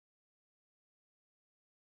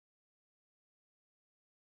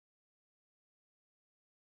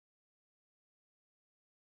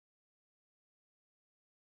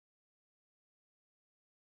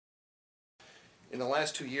In the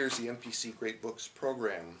last 2 years, the MPC Great Books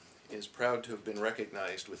program is proud to have been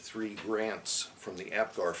recognized with 3 grants from the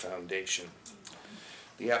Apgar Foundation.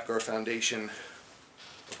 The Apgar Foundation,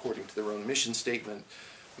 according to their own mission statement,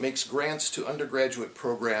 makes grants to undergraduate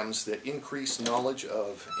programs that increase knowledge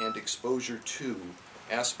of and exposure to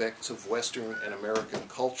aspects of Western and American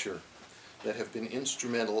culture that have been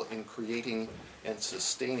instrumental in creating and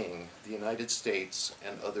sustaining the United States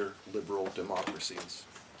and other liberal democracies.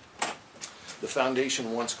 The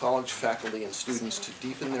Foundation wants college faculty and students to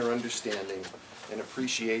deepen their understanding and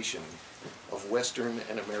appreciation of Western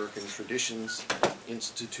and American traditions,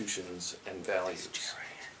 institutions, and values.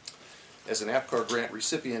 As an APGAR grant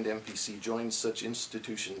recipient, MPC joins such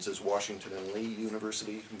institutions as Washington and Lee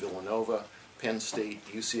University, Villanova, Penn State,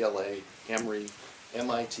 UCLA, Emory,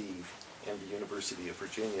 MIT, and the University of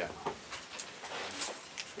Virginia.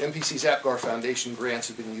 MPC's APGAR Foundation grants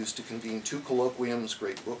have been used to convene 2 colloquiums,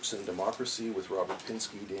 Great Books and Democracy, with Robert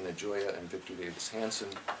Pinsky, Dana Gioia, and Victor Davis Hanson,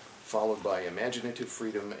 followed by Imaginative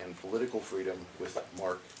Freedom and Political Freedom with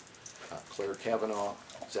Mark, Claire Kavanaugh,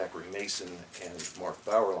 Zachary Mason, and Mark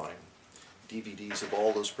Bauerlein. DVDs of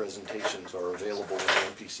all those presentations are available in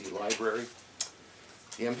the MPC library.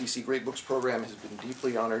 The MPC Great Books program has been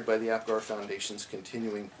deeply honored by the APGAR Foundation's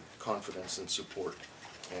continuing confidence and support,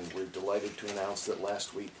 and we're delighted to announce that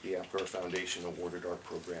last week the APGAR Foundation awarded our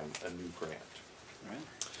program a new grant. Right.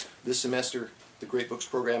 This semester, the Great Books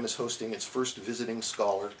program is hosting its first visiting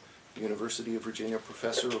scholar, University of Virginia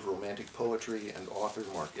professor of romantic poetry and author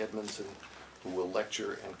Mark Edmundson, who will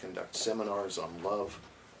lecture and conduct seminars on love,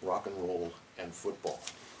 rock and roll, and football.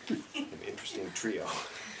 An interesting trio.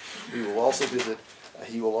 He will also visit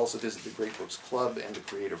the Great Books Club and the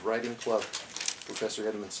Creative Writing Club.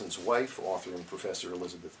 Professor Edmundson's wife, author and Professor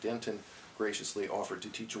Elizabeth Denton, graciously offered to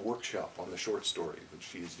teach a workshop on the short story, which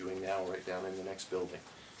she is doing now right down in the next building.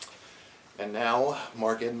 And now,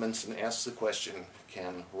 Mark Edmundson asks the question,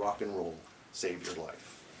 can rock and roll save your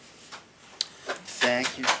life?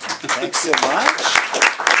 Thank you. Thanks so much.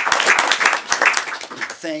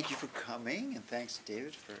 Thank you for coming, and thanks,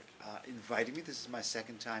 David, for inviting me. This is my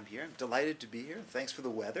second time here. I'm delighted to be here. Thanks for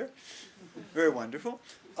the weather. Very wonderful.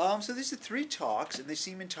 So these are 3 talks, and they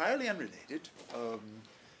seem entirely unrelated.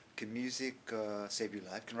 Can music save your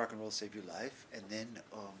life? Can rock and roll save your life? And then,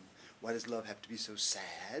 why does love have to be so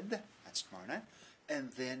sad? That's tomorrow night.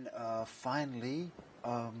 And then, finally,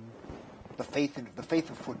 the faith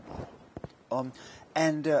of football.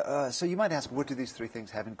 So you might ask, what do these 3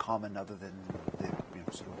 things have in common other than they're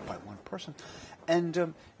sort of by one person?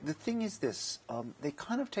 And the thing is this, they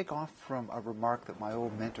kind of take off from a remark that my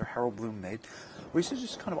old mentor Harold Bloom made, where he says,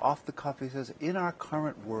 just kind of off the cuff, he says, in our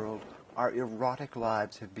current world, our erotic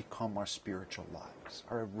lives have become our spiritual lives.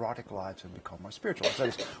 Our erotic lives have become our spiritual lives. That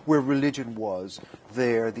is, where religion was,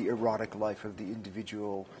 there the erotic life of the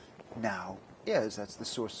individual now is. That's the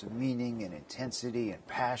source of meaning and intensity and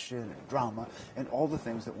passion and drama and all the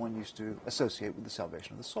things that one used to associate with the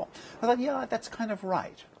salvation of the soul. I thought, yeah, that's kind of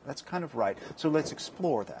right. That's kind of right. So let's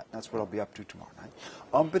explore that. That's what I'll be up to tomorrow night.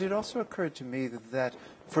 But it also occurred to me that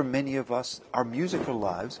for many of us, our musical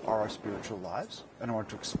lives are our spiritual lives, and I want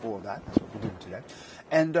to explore that. That's what we're doing today.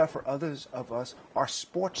 And for others of us, our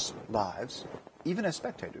sports lives, even as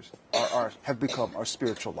spectators, have become our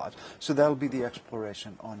spiritual lives. So that'll be the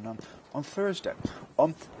exploration on Thursday.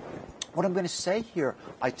 What I'm going to say here,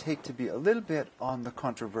 I take to be a little bit on the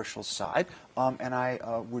controversial side, and I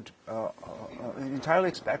would entirely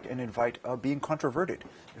expect and invite being controverted,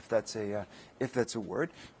 if that's a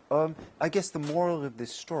word. I guess the moral of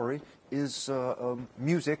this story is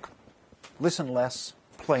music, listen less,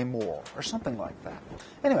 play more, or something like that.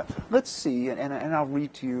 Anyway, let's see, and I'll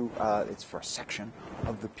read to you, it's for a section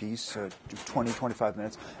of the piece, 20, 25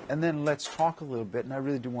 minutes, and then let's talk a little bit, and I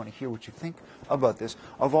really do want to hear what you think about this.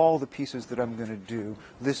 Of all the pieces that I'm going to do,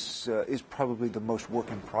 this is probably the most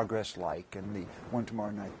work in progress-like, and the one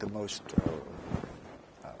tomorrow night the most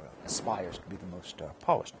aspires to be the most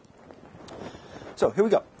polished. So, here we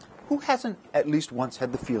go. Who hasn't at least once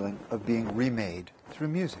had the feeling of being remade through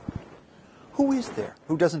music? Who is there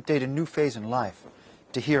who doesn't date a new phase in life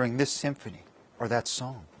to hearing this symphony or that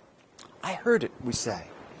song? I heard it, we say,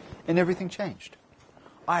 and everything changed.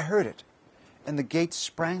 I heard it, and the gates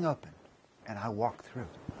sprang open, and I walked through.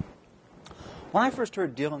 When I first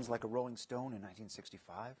heard Dylan's Like a Rolling Stone in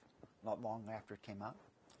 1965, not long after it came out,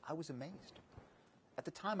 I was amazed. At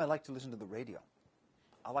the time, I liked to listen to the radio.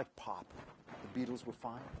 I liked pop. The Beatles were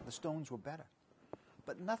fine. The Stones were better.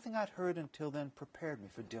 But nothing I'd heard until then prepared me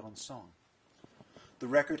for Dylan's song. The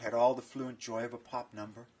record had all the fluent joy of a pop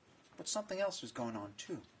number, but something else was going on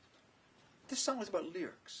too. This song was about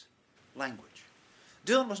lyrics, language.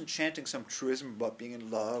 Dylan wasn't chanting some truism about being in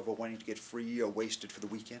love or wanting to get free or wasted for the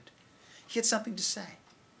weekend. He had something to say.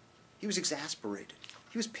 He was exasperated.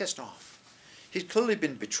 He was pissed off. He had clearly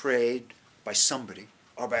been betrayed by somebody,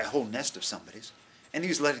 or by a whole nest of somebodies, and he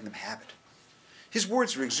was letting them have it. His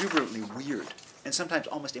words were exuberantly weird, and sometimes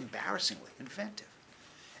almost embarrassingly inventive.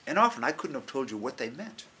 And often I couldn't have told you what they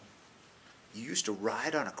meant. You used to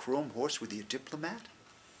ride on a chrome horse with your diplomat,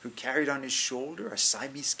 who carried on his shoulder a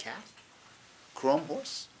Siamese cat? Chrome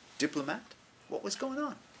horse? Diplomat? What was going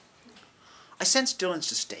on? I sensed Dylan's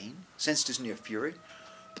disdain, sensed his near fury,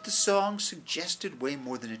 but the song suggested way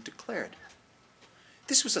more than it declared.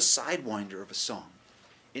 This was a sidewinder of a song,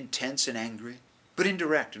 intense and angry, but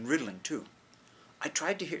indirect and riddling too. I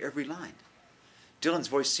tried to hear every line. Dylan's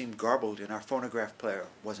voice seemed garbled, and our phonograph player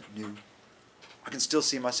wasn't new. I can still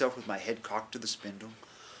see myself with my head cocked to the spindle,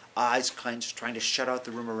 eyes clenched, trying to shut out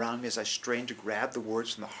the room around me as I strained to grab the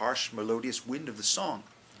words from the harsh, melodious wind of the song.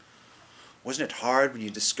 Wasn't it hard when you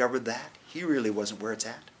discovered that? He really wasn't where it's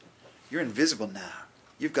at. You're invisible now.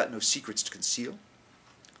 You've got no secrets to conceal.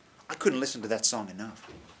 I couldn't listen to that song enough.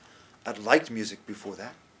 I'd liked music before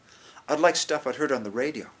that. I'd liked stuff I'd heard on the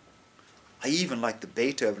radio. I even liked the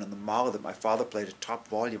Beethoven and the Mahler that my father played at top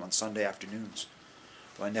volume on Sunday afternoons,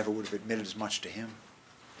 though I never would have admitted as much to him.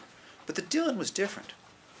 But the Dylan was different.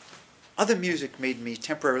 Other music made me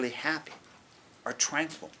temporarily happy, or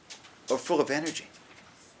tranquil, or full of energy.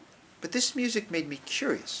 But this music made me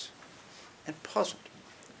curious and puzzled.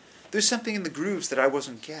 There was something in the grooves that I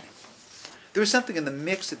wasn't getting. There was something in the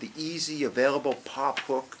mix of the easy, available pop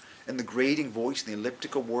hook and the grating voice and the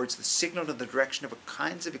elliptical words that signaled in the direction of a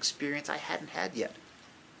kinds of experience I hadn't had yet,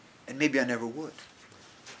 and maybe I never would.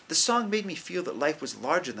 The song made me feel that life was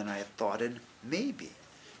larger than I had thought, and maybe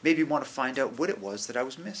want to find out what it was that I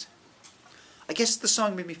was missing. I guess the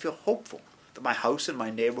song made me feel hopeful that my house and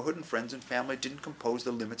my neighborhood and friends and family didn't compose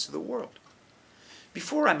the limits of the world.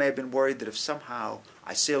 Before, I may have been worried that if somehow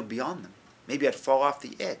I sailed beyond them, maybe I'd fall off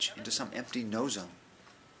the edge into some empty no-zone.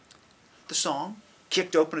 The song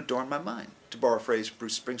kicked open a door in my mind, to borrow a phrase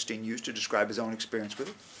Bruce Springsteen used to describe his own experience with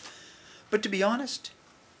it. But to be honest,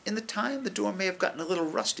 in the time the door may have gotten a little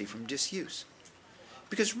rusty from disuse.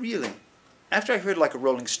 Because really, after I heard Like a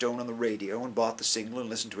Rolling Stone on the radio and bought the single and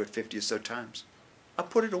listened to it 50 or so times, I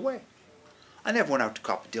put it away. I never went out to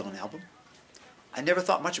cop a Dylan album. I never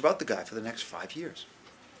thought much about the guy for the next 5 years.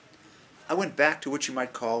 I went back to what you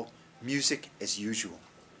might call music as usual.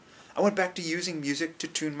 I went back to using music to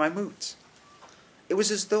tune my moods. It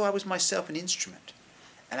was as though I was myself an instrument,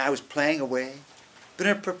 and I was playing away, but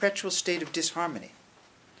in a perpetual state of disharmony.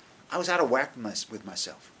 I was out of whack with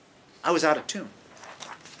myself. I was out of tune.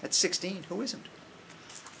 At 16, who isn't?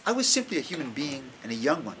 I was simply a human being, and a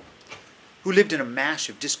young one, who lived in a mash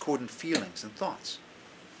of discordant feelings and thoughts.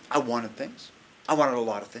 I wanted things. I wanted a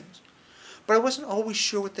lot of things. But I wasn't always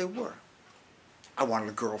sure what they were. I wanted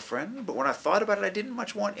a girlfriend, but when I thought about it, I didn't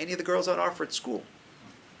much want any of the girls on offer at school.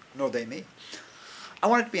 Nor they me. I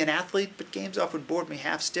wanted to be an athlete, but games often bored me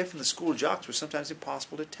half stiff, and the school jocks were sometimes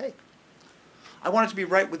impossible to take. I wanted to be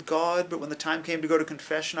right with God, but when the time came to go to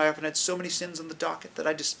confession, I often had so many sins on the docket that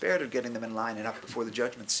I despaired of getting them in line and up before the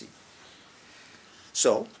judgment seat.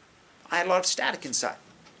 So, I had a lot of static inside.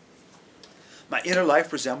 My inner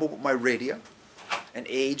life resembled what my radio, an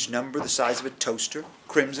age number the size of a toaster,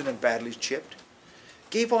 crimson and badly chipped,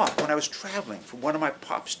 gave off when I was traveling from one of my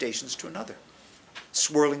pop stations to another,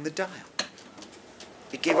 swirling the dial.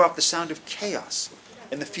 It gave off the sound of chaos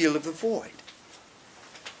and the feel of the void.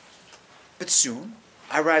 But soon,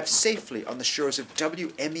 I arrived safely on the shores of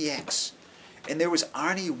WMEX, and there was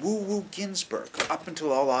Arnie Woo-Woo Ginsburg up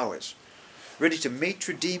until all hours, ready to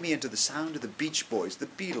maitre d' me into the sound of the Beach Boys, the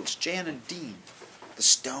Beatles, Jan and Dean, the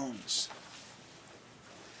Stones.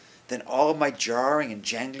 Then all of my jarring and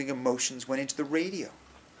jangling emotions went into the radio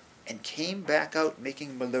and came back out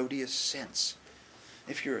making melodious sense.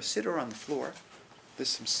 If you're a sitter on the floor, there's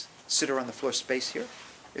some sitter on the floor space here.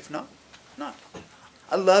 If not, not.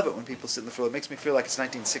 I love it when people sit on the floor. It makes me feel like it's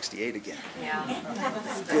 1968 again.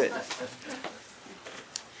 Yeah. Good.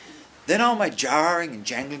 Then all my jarring and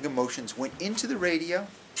jangling emotions went into the radio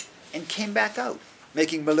and came back out,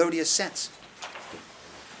 making melodious sense.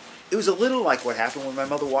 It was a little like what happened when my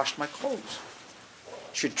mother washed my clothes.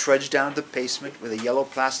 She'd trudge down to the basement with a yellow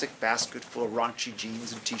plastic basket full of raunchy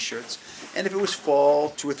jeans and t-shirts, and if it was fall,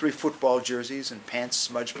 2 or 3 football jerseys and pants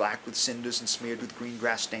smudged black with cinders and smeared with green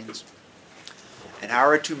grass stains. An hour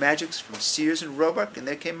or 2 magics from Sears and Roebuck, and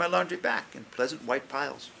there came my laundry back in pleasant white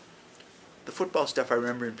piles. The football stuff I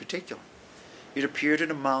remember in particular. It appeared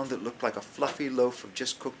in a mound that looked like a fluffy loaf of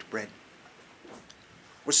just cooked bread.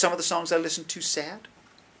 Were some of the songs I listened to sad?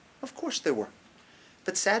 Of course they were.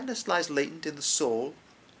 but sadness lies latent in the soul.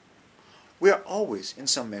 We are always, in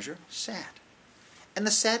some measure, sad. And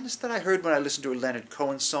the sadness that I heard when I listened to a Leonard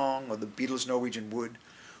Cohen song or the Beatles' Norwegian Wood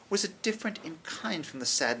was a different in kind from the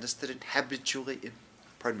sadness that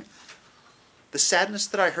The sadness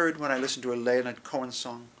that I heard when I listened to a Leonard Cohen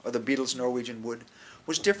song or the Beatles' Norwegian Wood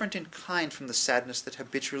was different in kind from the sadness that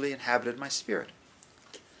habitually inhabited my spirit.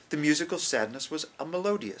 The musical sadness was a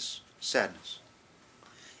melodious sadness.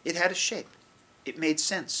 It had a shape. It made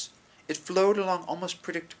sense. It flowed along almost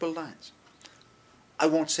predictable lines. I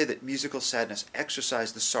won't say that musical sadness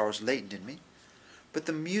exorcised the sorrows latent in me, but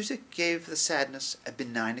the music gave the sadness a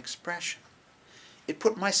benign expression. It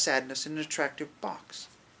put my sadness in an attractive box.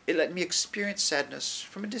 It let me experience sadness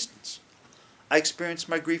from a distance. I experienced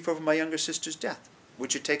my grief over my younger sister's death,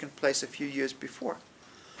 which had taken place a few years before,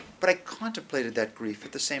 but I contemplated that grief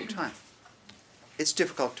at the same time. It's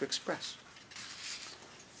difficult to express.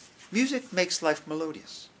 Music makes life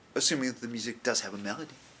melodious, assuming that the music does have a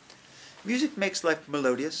melody. Music makes life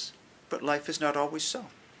melodious, but life is not always so.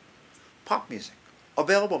 Pop music,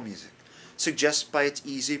 available music, suggests by its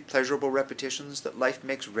easy, pleasurable repetitions that life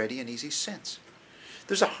makes ready and easy sense.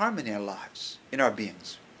 There's a harmony in our lives, in our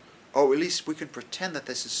beings, or at least we can pretend that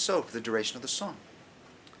this is so for the duration of the song.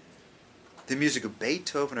 The music of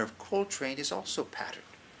Beethoven or of Coltrane is also patterned,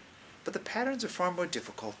 but the patterns are far more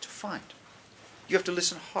difficult to find. You have to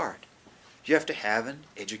listen hard. You have to have an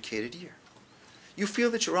educated ear. You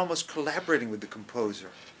feel that you're almost collaborating with the composer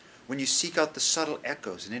when you seek out the subtle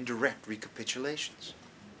echoes and indirect recapitulations.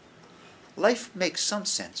 Life makes some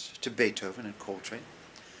sense to Beethoven and Coltrane,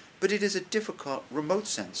 but it is a difficult, remote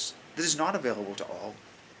sense that is not available to all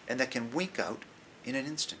and that can wink out in an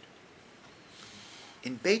instant.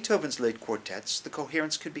 In Beethoven's late quartets, the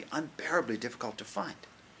coherence can be unbearably difficult to find,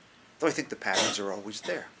 though I think the patterns are always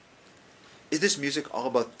there. Is this music all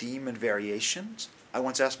about theme and variations? I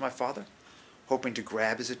once asked my father, hoping to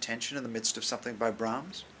grab his attention in the midst of something by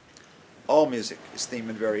Brahms. All music is theme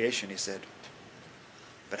and variation, he said.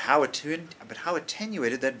 But how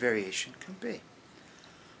attenuated that variation can be.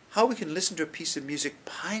 How we can listen to a piece of music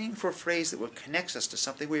pining for a phrase that will connect us to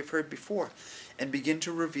something we have heard before and begin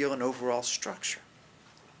to reveal an overall structure.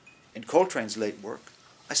 In Coltrane's late work,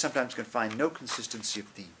 I sometimes can find no consistency of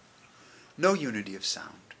theme, no unity of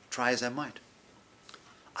sound, try as I might.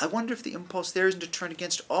 I wonder if the impulse there isn't to turn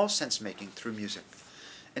against all sense-making through music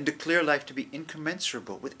and declare life to be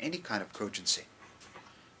incommensurable with any kind of cogency.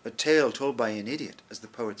 A tale told by an idiot, as the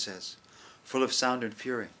poet says, full of sound and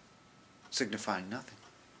fury, signifying nothing.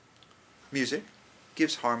 Music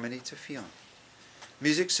gives harmony to feeling.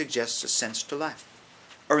 Music suggests a sense to life,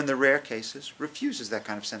 or in the rare cases, refuses that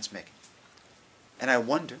kind of sense-making. And I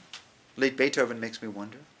wonder, late Beethoven makes me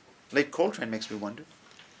wonder, late Coltrane makes me wonder,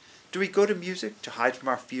 do we go to music to hide from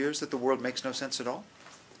our fears that the world makes no sense at all?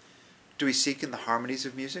 Do we seek in the harmonies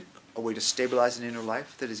of music a way to stabilize an inner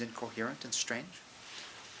life that is incoherent and strange?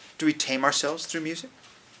 Do we tame ourselves through music?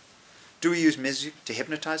 Do we use music to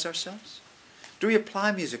hypnotize ourselves? Do we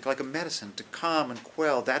apply music like a medicine to calm and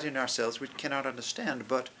quell that in ourselves we cannot understand,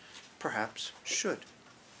 but perhaps should?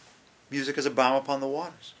 Music as a balm upon the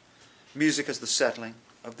waters. Music as the settling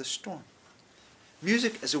of the storm.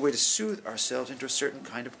 Music as a way to soothe ourselves into a certain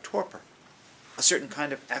kind of torpor, a certain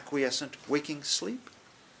kind of acquiescent waking sleep.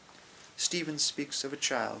 Stephen speaks of a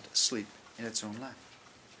child asleep in its own lap.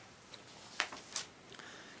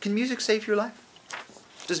 Can music save your life?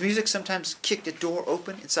 Does music sometimes kick a door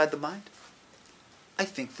open inside the mind? I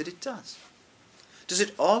think that it does. Does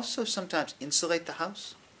it also sometimes insulate the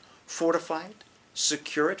house, fortify it,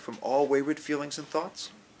 secure it from all wayward feelings and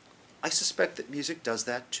thoughts? I suspect that music does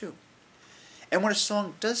that too. And when a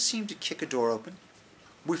song does seem to kick a door open,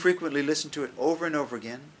 we frequently listen to it over and over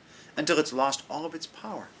again until it's lost all of its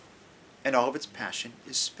power and all of its passion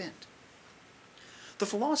is spent. The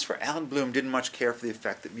philosopher Allan Bloom didn't much care for the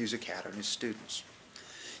effect that music had on his students.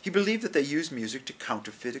 He believed that they used music to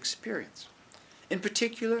counterfeit experience. In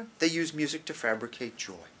particular, they used music to fabricate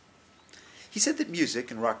joy. He said that music,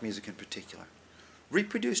 and rock music in particular,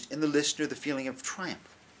 reproduced in the listener the feeling of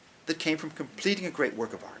triumph that came from completing a great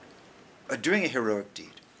work of art, or doing a heroic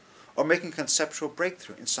deed, or making a conceptual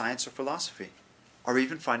breakthrough in science or philosophy, or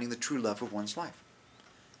even finding the true love of one's life.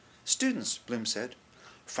 Students, Bloom said,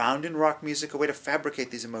 found in rock music a way to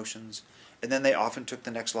fabricate these emotions, and then they often took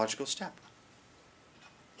the next logical step.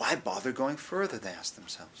 Why bother going further, they asked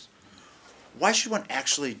themselves. Why should one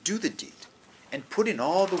actually do the deed and put in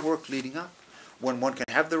all the work leading up when one can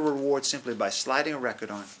have the reward simply by sliding a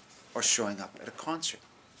record on or showing up at a concert?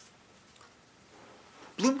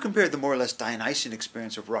 Bloom compared the more or less Dionysian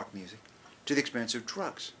experience of rock music to the experience of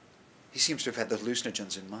drugs. He seems to have had the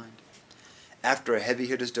hallucinogens in mind. After a heavy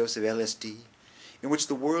hitter's dose of LSD, in which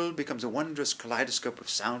the world becomes a wondrous kaleidoscope of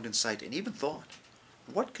sound and sight and even thought,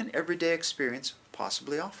 what can everyday experience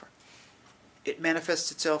possibly offer? It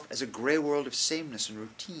manifests itself as a grey world of sameness and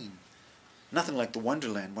routine, nothing like the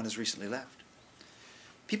wonderland one has recently left.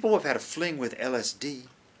 People who have had a fling with LSD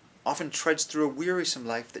often trudge through a wearisome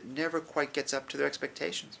life that never quite gets up to their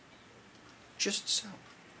expectations. Just so.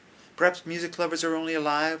 Perhaps music lovers are only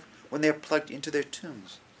alive when they are plugged into their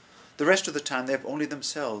tunes. The rest of the time they have only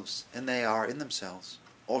themselves, and they are, in themselves,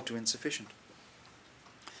 all too insufficient.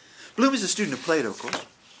 Bloom is a student of Plato, of course,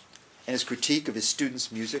 and his critique of his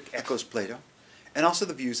students' music echoes Plato, and also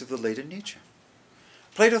the views of the later Nietzsche.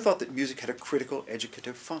 Plato thought that music had a critical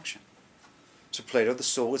educative function. To Plato, the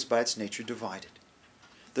soul is by its nature divided.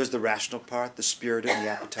 There's the rational part, the spirit, and the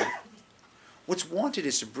appetite. What's wanted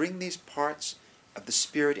is to bring these parts of the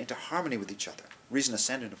spirit into harmony with each other, reason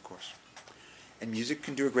ascendant, of course. And music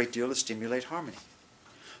can do a great deal to stimulate harmony.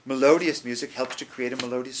 Melodious music helps to create a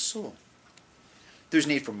melodious soul. There's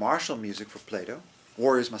need for martial music for Plato.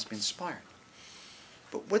 Warriors must be inspired.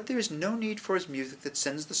 But what there is no need for is music that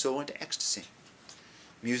sends the soul into ecstasy.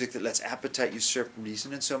 Music that lets appetite usurp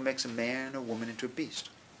reason and so makes a man or woman into a beast.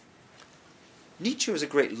 Nietzsche was a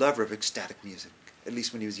great lover of ecstatic music, at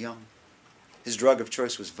least when he was young. His drug of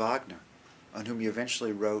choice was Wagner, on whom he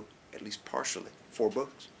eventually wrote, at least partially, 4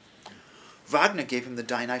 books. Wagner gave him the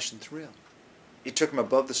Dionysian thrill. It took him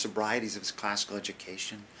above the sobrieties of his classical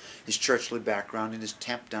education, his churchly background, and his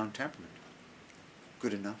tamped-down temperament.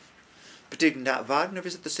 Good enough. But did Wagner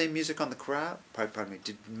visit the same music on the crowd? Pardon me.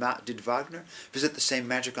 Did Wagner visit the same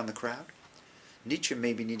magic on the crowd? Nietzsche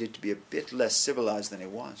maybe needed to be a bit less civilized than he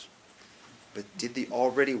was. But did the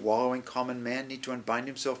already wallowing common man need to unbind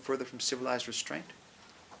himself further from civilized restraint?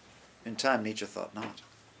 In time, Nietzsche thought not.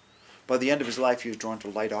 By the end of his life, he was drawn to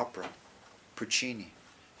light opera, Puccini,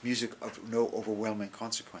 music of no overwhelming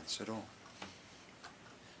consequence at all.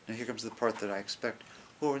 Now here comes the part that I expect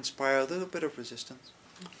will inspire a little bit of resistance.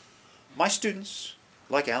 My students,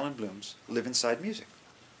 like Alan Bloom's, live inside music.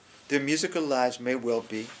 Their musical lives may well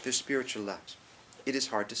be their spiritual lives. It is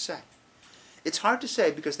hard to say. It's hard to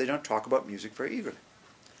say because they don't talk about music very eagerly.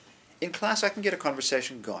 In class, I can get a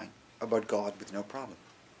conversation going about God with no problem.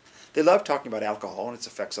 They love talking about alcohol and its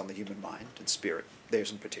effects on the human mind and spirit,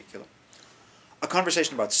 theirs in particular. A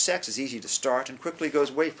conversation about sex is easy to start and quickly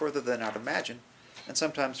goes way further than I'd imagine, and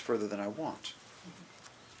sometimes further than I want.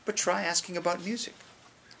 But try asking about music.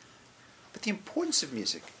 But the importance of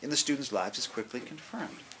music in the students' lives is quickly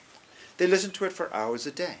confirmed. They listen to it for hours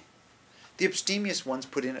a day. The abstemious ones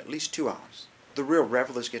put in at least 2 hours. The real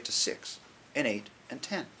revelers get to 6, and 8, and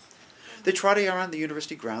 10. They trotty around the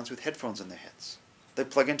university grounds with headphones on their heads. They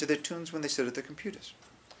plug into their tunes when they sit at their computers.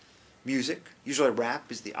 Music, usually rap,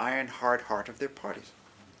 is the iron hard heart of their parties.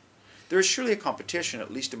 There is surely a competition,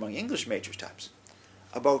 at least among English major types,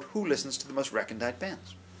 about who listens to the most recondite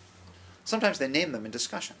bands. Sometimes they name them in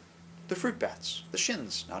discussion. The Fruit Bats, the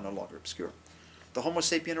Shins, now no longer obscure, the Homo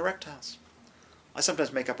sapien erectiles. I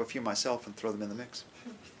sometimes make up a few myself and throw them in the mix.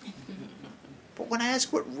 But when I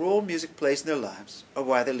ask what role music plays in their lives, or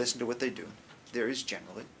why they listen to what they do, there is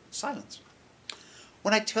generally silence.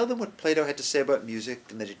 When I tell them what Plato had to say about music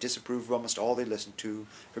and that he disapproved of almost all they listened to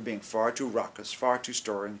for being far too raucous, far too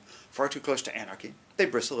stirring, far too close to anarchy, they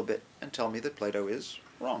bristle a bit and tell me that Plato is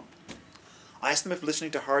wrong. I ask them if listening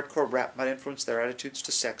to hardcore rap might influence their attitudes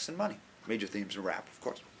to sex and money, major themes in rap, of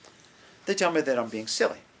course. They tell me that I'm being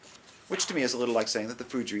silly, which to me is a little like saying that the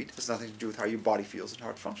food you eat has nothing to do with how your body feels and how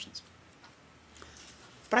it functions.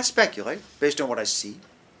 But I speculate, based on what I see,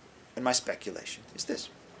 and my speculation is this.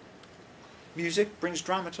 Music brings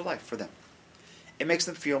drama to life for them. It makes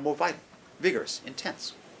them feel more vital, vigorous,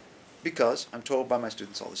 intense. Because, I'm told by my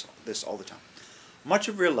students this all the time, much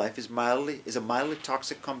of real life is a mildly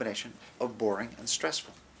toxic combination of boring and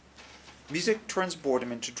stressful. Music turns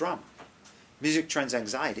boredom into drama. Music turns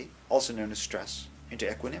anxiety, also known as stress, into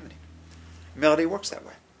equanimity. Melody works that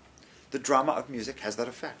way. The drama of music has that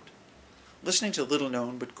effect. Listening to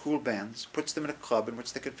little-known but cool bands puts them in a club in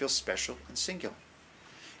which they can feel special and singular.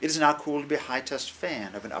 It is now cool to be a high-test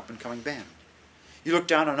fan of an up-and-coming band. You look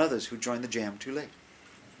down on others who join the jam too late.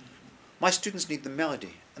 My students need the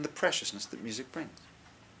melody and the preciousness that music brings.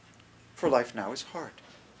 For life now is hard.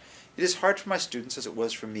 It is hard for my students as it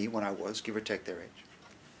was for me when I was, give or take their age.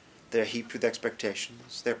 They are heaped with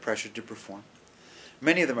expectations. They are pressured to perform.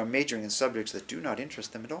 Many of them are majoring in subjects that do not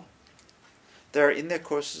interest them at all. They are in their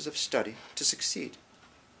courses of study to succeed.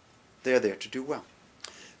 They are there to do well.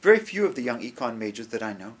 Very few of the young econ majors that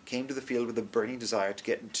I know came to the field with a burning desire to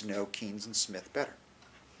get to know Keynes and Smith better.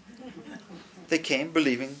 They came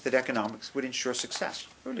believing that economics would ensure success,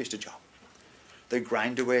 or at least a job. They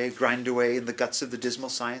grind away in the guts of the dismal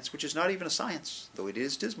science, which is not even a science, though it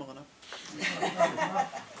is dismal enough.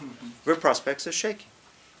 Their prospects are shaky.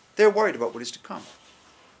 They are worried about what is to come.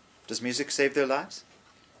 Does music save their lives?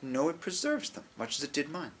 No, it preserves them, much as it did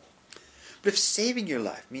mine. But if saving your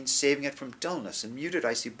life means saving it from dullness and muted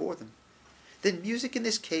icy boredom, then music in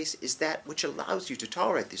this case is that which allows you to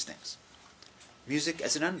tolerate these things. Music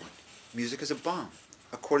as an unguent, music as a balm,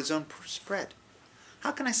 a cortisone spread.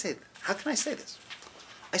 How can I say this?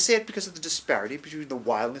 I say it because of the disparity between the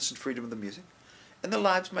wildness and freedom of the music and the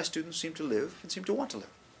lives my students seem to live and seem to want to live.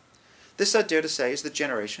 This, I dare to say, is the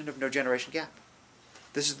generation of no generation gap.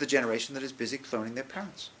 This is the generation that is busy cloning their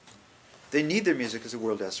parents. They need their music as a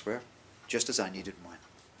world elsewhere, just as I needed mine.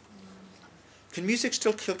 Can music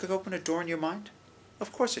still kick open a door in your mind?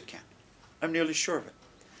 Of course it can. I'm nearly sure of it.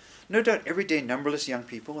 No doubt every day numberless young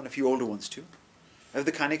people, and a few older ones too, have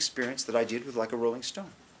the kind of experience that I did with Like a Rolling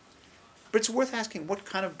Stone. But it's worth asking what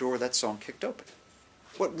kind of door that song kicked open.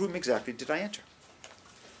 What room exactly did I enter?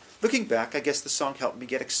 Looking back, I guess the song helped me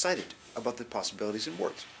get excited about the possibilities in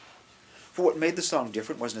words. For what made the song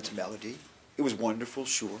different wasn't its melody. It was wonderful,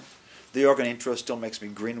 sure. The organ intro still makes me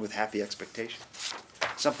grin with happy expectation.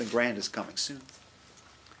 Something grand is coming soon.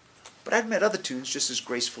 But I'd met other tunes just as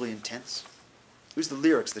gracefully intense. It was the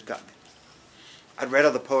lyrics that got me. I'd read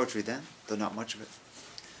other poetry then, though not much of it.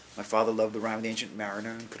 My father loved the rhyme of the ancient mariner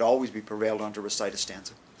and could always be prevailed on to recite a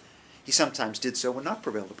stanza. He sometimes did so when not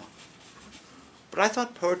prevailed upon. But I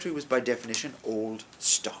thought poetry was by definition old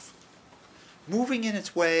stuff. Moving in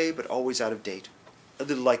its way, but always out of date, a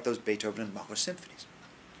little like those Beethoven and Mahler symphonies.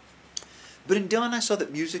 But in Dylan I saw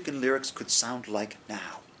that music and lyrics could sound like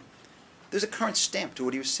now. There's a current stamp to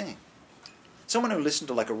what he was saying. Someone who listened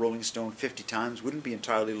to Like a Rolling Stone 50 times wouldn't be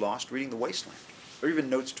entirely lost reading The Wasteland, or even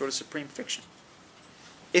Notes Toward a Supreme Fiction.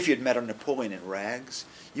 If you had met a Napoleon in rags,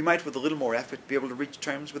 you might with a little more effort be able to reach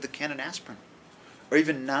terms with the canon aspirin, or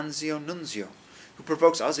even Nanzio Nunzio, who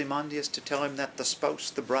provokes Ozymandias to tell him that the spouse,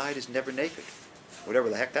 the bride, is never naked, whatever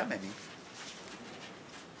the heck that may mean.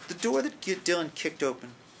 The door that Dylan kicked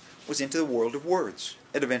open was into the world of words,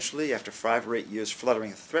 and eventually, after 5 or 8 years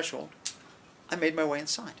fluttering at the threshold, I made my way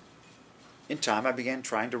inside. In time, I began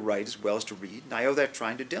trying to write as well as to read, and I owe that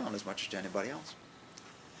trying to Dylan as much as to anybody else.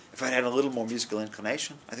 If I'd had a little more musical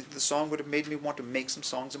inclination, I think the song would have made me want to make some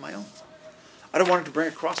songs of my own. I'd have wanted to bring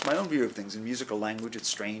across my own view of things in musical language as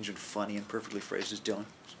strange and funny and perfectly phrased as Dylan.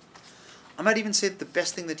 I might even say that the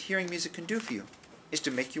best thing that hearing music can do for you is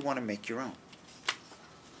to make you want to make your own.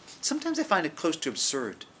 Sometimes I find it close to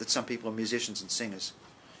absurd that some people are musicians and singers,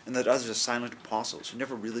 and that others are silent apostles who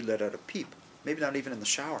never really let out a peep, maybe not even in the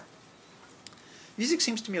shower. Music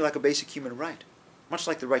seems to me like a basic human right, much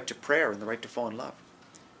like the right to prayer and the right to fall in love.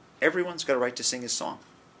 Everyone's got a right to sing his song,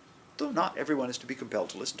 though not everyone is to be compelled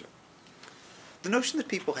to listen to it. The notion that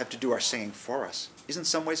people have to do our singing for us is in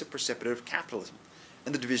some ways a precipitative of capitalism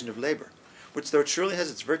and the division of labor, which, though it surely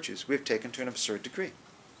has its virtues, we have taken to an absurd degree.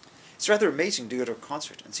 It's rather amazing to go to a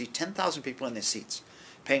concert and see 10,000 people in their seats,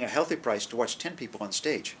 paying a healthy price to watch 10 people on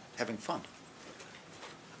stage, having fun.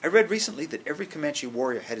 I read recently that every Comanche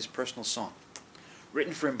warrior had his personal song,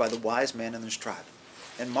 written for him by the wise man in his tribe,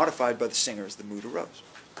 and modified by the singer as the mood arose.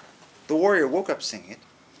 The warrior woke up singing it,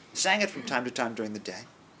 sang it from time to time during the day,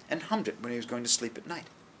 and hummed it when he was going to sleep at night.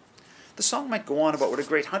 The song might go on about what a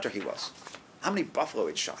great hunter he was, how many buffalo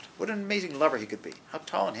he'd shot, what an amazing lover he could be, how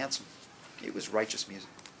tall and handsome. It was righteous music.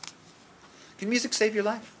 Can music save your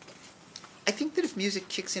life? I think that if music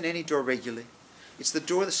kicks in any door regularly, it's the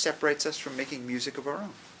door that separates us from making music of our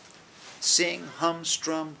own. Sing, hum,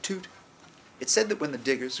 strum, toot. It's said that when the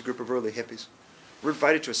Diggers, a group of early hippies, were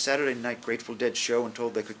invited to a Saturday night Grateful Dead show and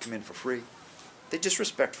told they could come in for free, they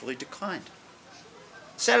disrespectfully declined.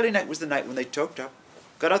 Saturday night was the night when they toked up,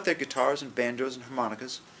 got out their guitars and banjos and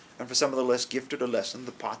harmonicas, and for some of the less gifted or lessened,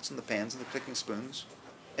 the pots and the pans and the clicking spoons,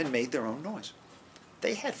 and made their own noise.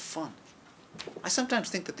 They had fun. I sometimes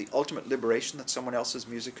think that the ultimate liberation that someone else's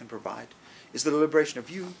music can provide is the liberation of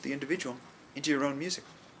you, the individual, into your own music.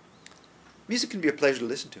 Music can be a pleasure to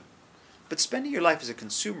listen to, but spending your life as a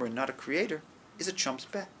consumer and not a creator is a chump's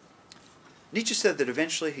bet. Nietzsche said that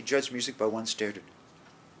eventually he judged music by one standard.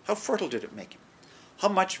 How fertile did it make him? How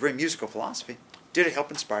much, very musical philosophy, did it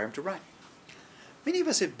help inspire him to write? Many of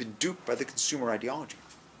us have been duped by the consumer ideology.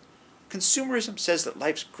 Consumerism says that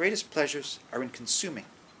life's greatest pleasures are in consuming,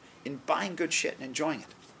 in buying good shit and enjoying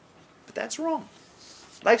it. But that's wrong.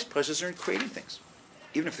 Life's pleasures are in creating things,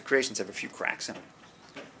 even if the creations have a few cracks in them.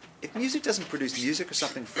 If music doesn't produce music or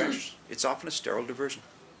something fresh, it's often a sterile diversion.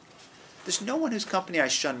 There's no one whose company I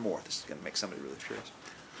shun more. This is going to make somebody really furious.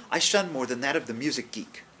 I shun more than that of the music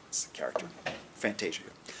geek. It's the character. Fantasia.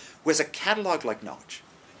 who has a catalog like knowledge,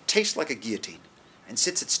 tastes like a guillotine, and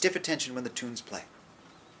sits at stiff attention when the tunes play.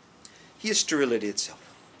 He is sterility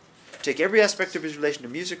itself. Take every aspect of his relation to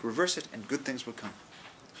music, reverse it, and good things will come.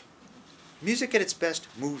 Music at its best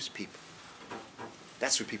moves people.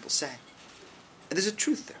 That's what people say. And there's a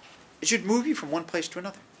truth there. It should move you from one place to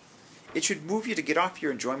another. It should move you to get off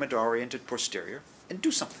your enjoyment-oriented posterior and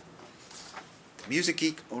do something. The music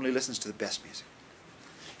geek only listens to the best music.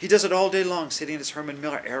 He does it all day long, sitting in his Herman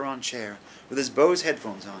Miller Aeron chair, with his Bose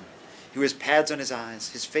headphones on. He wears pads on his eyes.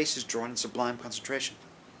 His face is drawn in sublime concentration.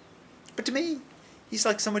 But to me, he's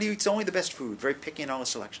like somebody who eats only the best food, very picky in all his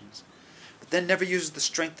selections, but then never uses the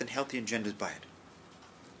strength and health he engenders by it.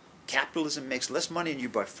 Capitalism makes less money in you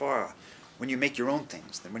by far when you make your own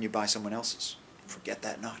things than when you buy someone else's. Forget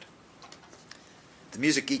that not. The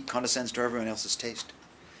music geek condescends to everyone else's taste.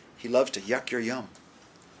 He loves to yuck your yum.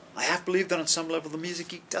 I half believe that on some level the music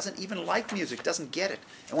geek doesn't even like music, doesn't get it,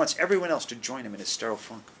 and wants everyone else to join him in his sterile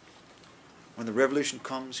funk. When the revolution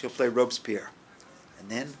comes, he'll play Robespierre, and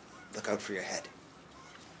then look out for your head.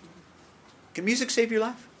 Can music save your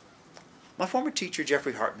life? My former teacher,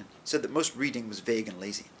 Jeffrey Hartman, said that most reading was vague and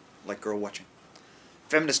lazy, like girl watching.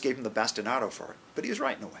 Feminists gave him the bastinado for it, but he was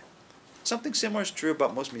right in a way. Something similar is true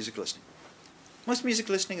about most music listening. Most music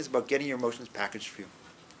listening is about getting your emotions packaged for you,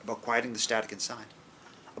 about quieting the static inside,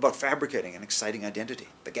 about fabricating an exciting identity,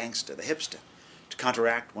 the gangster, the hipster, to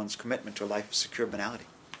counteract one's commitment to a life of secure banality.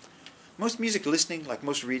 Most music listening, like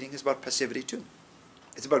most reading, is about passivity too.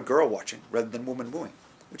 It's about girl watching rather than woman wooing,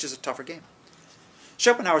 which is a tougher game.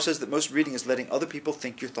 Schopenhauer says that most reading is letting other people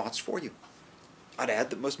think your thoughts for you. I'd add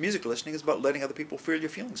that most music listening is about letting other people feel your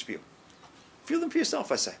feelings for you. Feel them for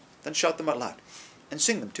yourself, I say, then shout them out loud. And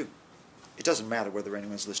sing them too. It doesn't matter whether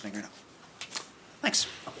anyone's listening or not. Thanks.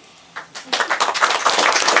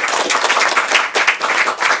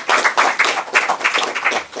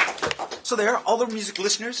 So there, all the music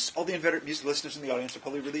listeners, all the inveterate music listeners in the audience are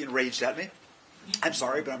probably really enraged at me. I'm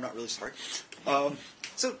sorry, but I'm not really sorry.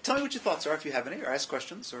 So tell me what your thoughts are, if you have any, or ask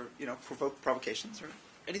questions, or provoke provocations, or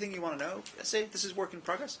anything you want to know. Say this is work in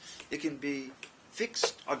progress. It can be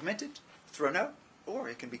fixed, augmented, thrown out, or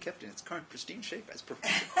it can be kept in its current pristine shape as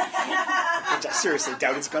perfection. Which I seriously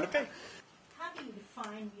doubt it's going to pay. How do you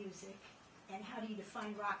define music, and how do you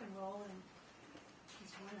define rock and roll, and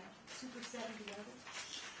is one a superset of the other?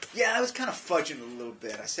 Yeah, I was kind of fudging a little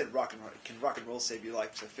bit. I said rock and roll. Can rock and roll save your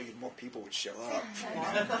life? Because I figured more people would show up.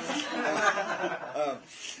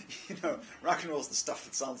 Rock and roll is the stuff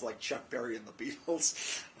that sounds like Chuck Berry and the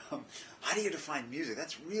Beatles. How do you define music?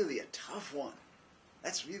 That's really a tough one. I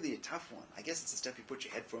guess it's the stuff you put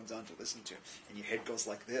your headphones on to listen to, and your head goes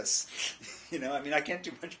like this. I can't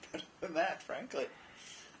do much better than that, frankly.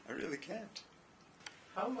 I really can't.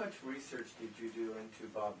 How much research did you do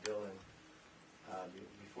into Bob Dylan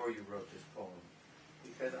before you wrote this poem?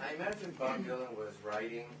 Because I imagine Bob Dylan was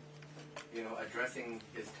writing, addressing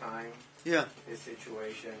his time, his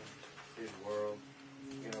situation, his world.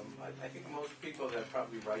 I think most people that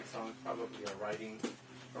probably write songs probably are writing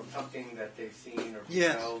from something that they've seen or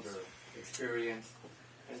beheld or experienced.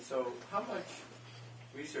 And so how much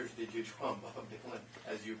research did you do on Bob Dylan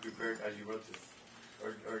as you wrote this?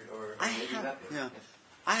 Or maybe nothing? Yeah.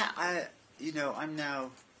 I'm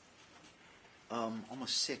now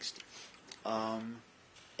almost 60.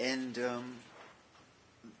 And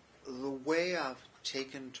the way I've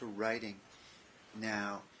taken to writing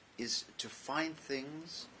now is to find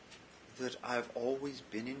things that I've always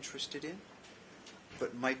been interested in,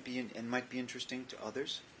 but might be interesting to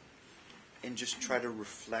others, and just try to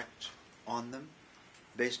reflect on them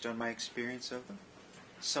based on my experience of them,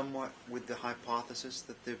 somewhat with the hypothesis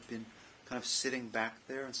that they've been kind of sitting back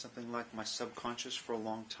there in something like my subconscious for a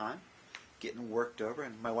long time, getting worked over.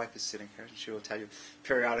 And my wife is sitting here, and she will tell you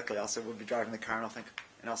periodically. We'll be driving the car, and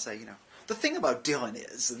I'll say, the thing about Dylan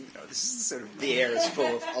is, and, this is sort of the air is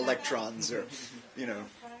full of electrons, or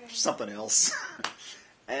something else.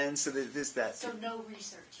 And so there's that. So no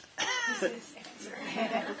research.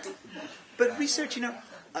 But research,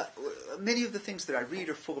 many of the things that I read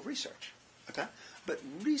are full of research. Okay, but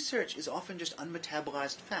research is often just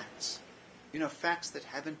unmetabolized facts. Facts that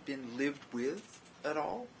haven't been lived with at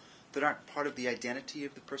all, that aren't part of the identity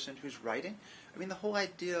of the person who's writing. The whole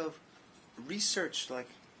idea of research, like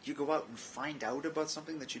you go out and find out about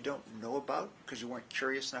something that you don't know about because you weren't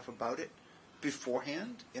curious enough about it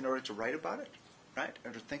beforehand in order to write about it, right?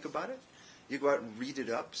 Or to think about it. You go out and read it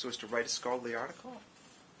up so as to write a scholarly article.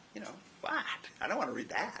 What? I don't want to read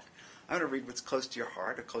that. I want to read what's close to your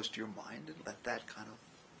heart or close to your mind and let that kind of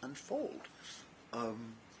unfold.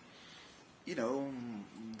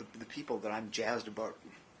 The people that I'm jazzed about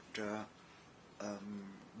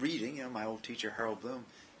reading. My old teacher, Harold Bloom,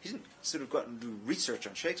 he didn't sort of go out and do research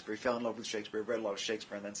on Shakespeare. He fell in love with Shakespeare, read a lot of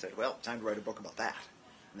Shakespeare, and then said, well, time to write a book about that.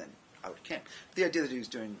 And then out it came. The idea that he was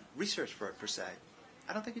doing research for it, per se,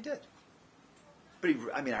 I don't think he did. But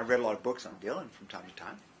I read a lot of books on Dylan from time to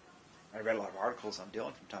time. I read a lot of articles on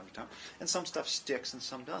Dylan from time to time. And some stuff sticks and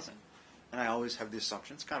some doesn't. And I always have the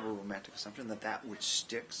assumption, it's kind of a romantic assumption, that which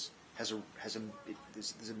sticks there's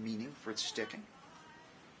a meaning for its sticking.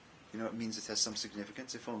 It means it has some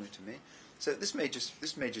significance, if only to me. So this may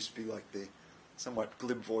just be like the somewhat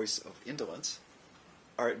glib voice of indolence,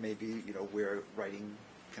 or it may be, where writing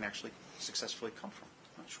can actually successfully come from.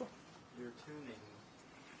 I'm not sure. Your tuning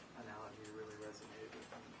analogy really resonated with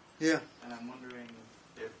me. Yeah. And I'm wondering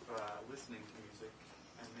if listening to music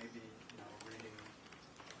and maybe reading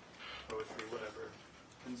poetry, whatever,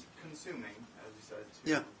 consuming, as you said,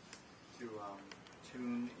 to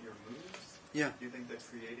tune your moods. Yeah. Do you think that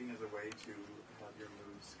creating is a way to have your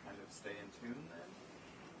moods kind of stay in tune then?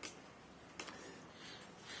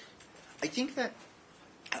 I think that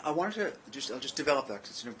I wanted to I'll just develop that because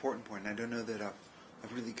it's an important point, and I don't know that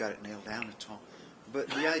I've really got it nailed down at all. But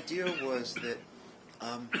the idea was that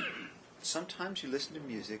sometimes you listen to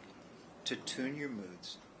music to tune your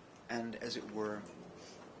moods and, as it were,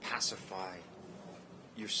 pacify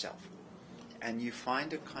yourself. And you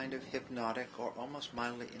find a kind of hypnotic or almost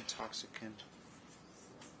mildly intoxicant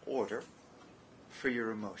order for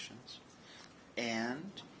your emotions.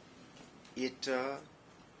 And it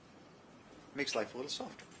makes life a little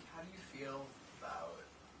softer. How do you feel about,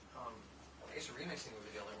 remixing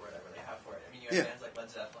with the only word I really have for it? I mean, you have bands like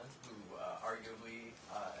Led Zeppelin, who arguably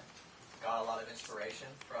got a lot of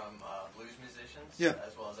inspiration from blues musicians,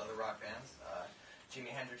 as well as other rock bands.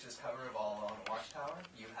 Jimi Hendrix's cover of All Along the Watchtower.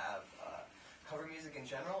 You have cover music in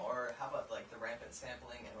general, or how about like the rampant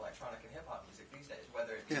sampling and electronic and hip-hop music these days,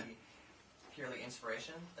 whether it be purely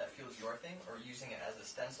inspiration that fuels your thing, or using it as a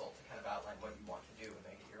stencil to kind of outline what you want to do and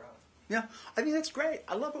make it your own? Yeah, I mean, that's great.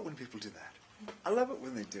 I love it when people do that. I love it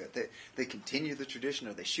when they do it. They continue the tradition,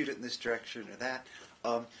 or they shoot it in this direction or that.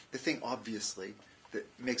 The thing, obviously, that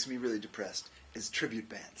makes me really depressed is tribute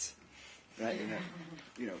bands. Right?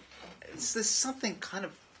 There's something kind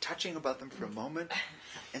of touching about them for a moment.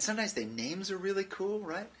 And sometimes their names are really cool,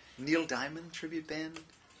 right? Neil Diamond tribute band,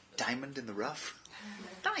 Diamond in the Rough.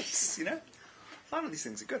 Nice, A lot of these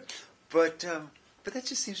things are good. But that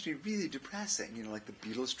just seems to be really depressing, like the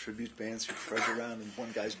Beatles tribute bands who trudge around and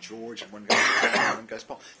one guy's George and one guy's Paul and one guy's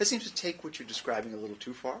Paul. That seems to take what you're describing a little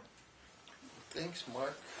too far. Thanks,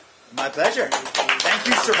 Mark. My pleasure. Thank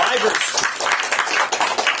you, survivors.